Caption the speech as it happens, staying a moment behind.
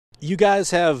You guys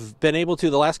have been able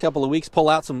to, the last couple of weeks, pull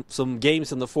out some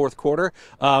games in the fourth quarter.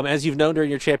 As you've known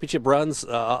during your championship runs,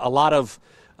 a lot of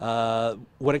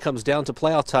when it comes down to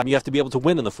playoff time, you have to be able to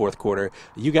win in the fourth quarter.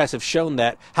 You guys have shown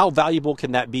that. How valuable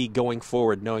can that be going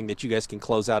forward, knowing that you guys can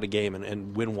close out a game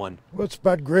and win one? Well, it's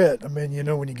about grit. I mean,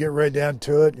 when you get right down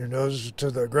to it, your nose is to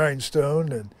the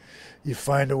grindstone, and you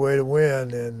find a way to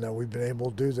win. And we've been able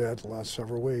to do that the last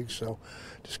several weeks. So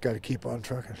just got to keep on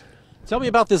trucking. Tell me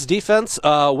about this defense.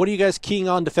 What are you guys keying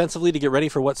on defensively to get ready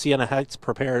for what Siena Heights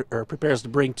prepares to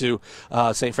bring to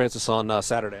St. Francis on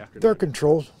Saturday afternoon? They're a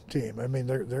control team. I mean,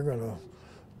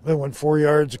 they want 4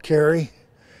 yards a carry.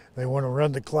 They want to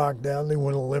run the clock down. They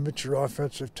want to limit your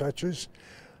offensive touches.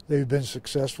 They've been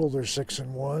successful. They're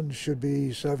 6-1. Should be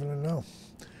 7-0.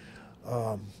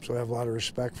 So I have a lot of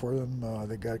respect for them.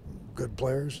 They got good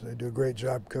players. They do a great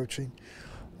job coaching.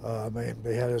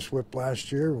 They had us whipped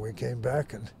last year. We came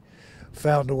back and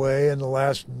found a way in the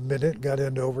last minute, got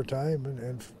into overtime,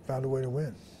 and found a way to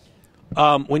win.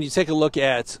 When you take a look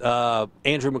at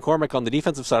Andrew McCormick on the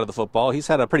defensive side of the football, he's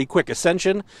had a pretty quick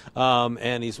ascension,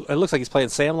 and it looks like he's playing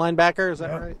Sam linebacker. Is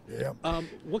that right? Yeah.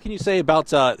 What can you say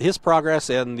about his progress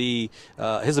and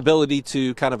his ability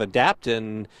to kind of adapt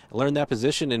and learn that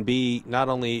position and be not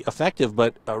only effective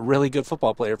but a really good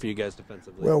football player for you guys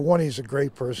defensively? Well, one, he's a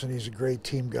great person. He's a great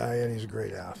team guy, and he's a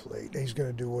great athlete. He's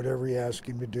going to do whatever you ask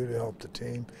him to do to help the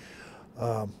team.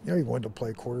 He wanted to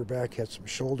play quarterback, had some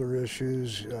shoulder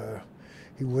issues.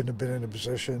 He wouldn't have been in a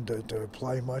position to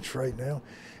play much right now,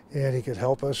 and he could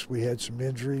help us. We had some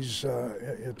injuries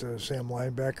at the Sam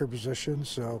linebacker position,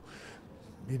 so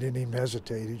he didn't even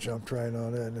hesitate. He jumped right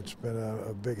on it, and it's been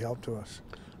a big help to us.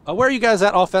 Where are you guys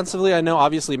at offensively? I know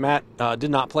obviously Matt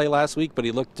did not play last week, but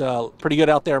he looked pretty good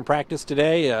out there in practice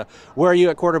today. Where are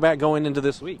you at quarterback going into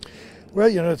this week? Well,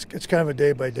 it's kind of a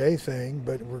day-by-day thing,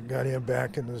 but we've got him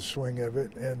back into the swing of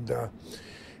it, and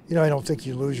I don't think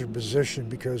you lose your position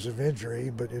because of injury,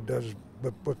 but it does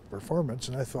with performance.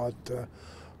 And I thought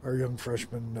our young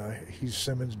freshman, Heath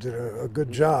Simmons, did a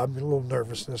good job. A little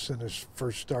nervousness in his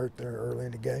first start there early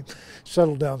in the game.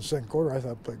 Settled down the second quarter. I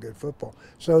thought played good football.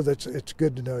 So it's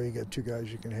good to know you got two guys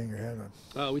you can hang your hat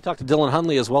on. We talked to Dylan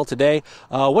Hundley as well today.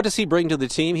 What does he bring to the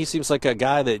team? He seems like a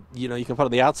guy that you can put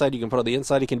on the outside, you can put on the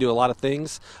inside. He can do a lot of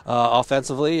things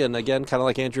offensively. And again, kind of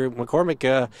like Andrew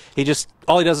McCormick,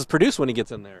 all he does is produce when he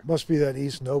gets in there. Must be that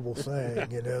East Noble thing.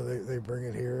 They bring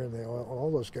it here, and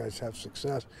all those guys have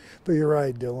success. But you're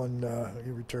right, Dylan.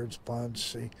 He returns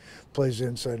punts. He plays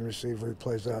inside receiver. He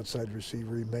plays outside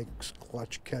receiver. He makes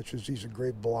clutch catches. He's a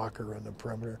great blocker on the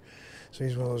perimeter. So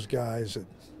he's one of those guys that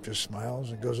just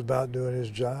smiles and goes about doing his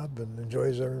job and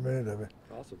enjoys every minute of it.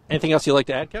 Awesome. Anything else you'd like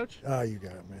to add, Coach? You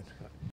got it, man.